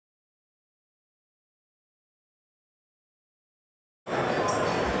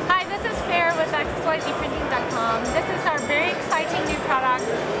DaVinciPrinting.com. This is our very exciting new product.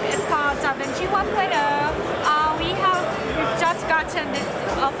 It's called DaVinci 1.0. We've just gotten this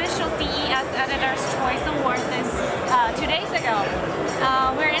official CES Editor's Choice Award 2 days ago.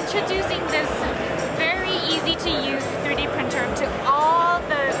 We're introducing this very easy to use 3D printer to all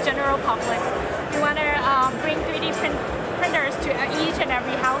the general public. We want to bring 3D printers to each and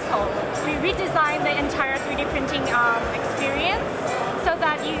every household. We redesigned the entire 3D printing experience so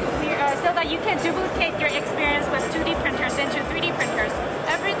that you can duplicate your experience with 2D printers into 3D printers.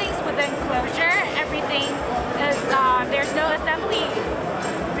 Everything's within closure. Everything is there's no assembly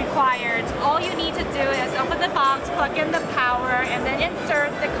required. All you need to do is open the box, plug in the power, and then insert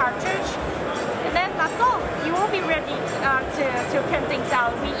the cartridge. And then that's all. You will be ready to print things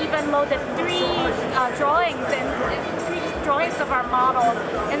out. We even loaded three drawings of our models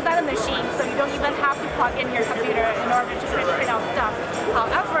inside the machine, so you don't even have to plug in your computer in order to print out stuff.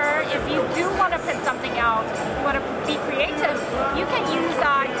 However, if you do want to print something out, you want to be creative, you can use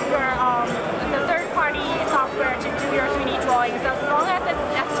the third-party software to do your 3D drawings. As long as it's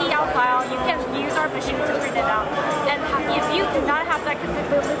STL file, you can use our machine to print it out. And if you do not have that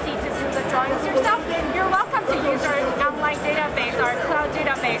capability to do the drawings yourself, you're welcome to use our online database, our cloud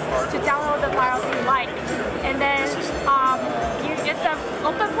database, to download the files you like. And then it's an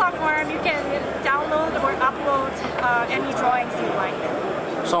open platform. You can download or upload any drawings you like.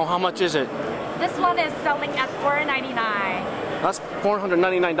 So how much is it? This one is selling at $499. That's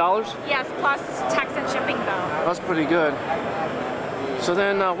 $499? Yes, plus tax and shipping though. That's pretty good. So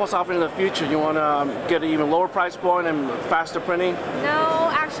then what's happening in the future? You want to get an even lower price point and faster printing? No,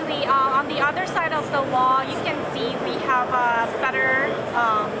 actually on the other side of the wall you can see we have better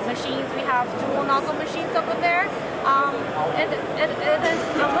machines. We have dual nozzle machines over there. It is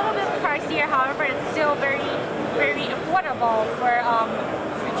a little bit pricier, however it's still very, very affordable for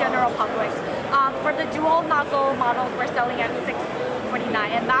the general public. For the dual nozzle models we're selling at $649,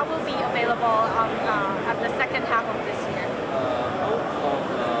 and that will be available at the second half of this year.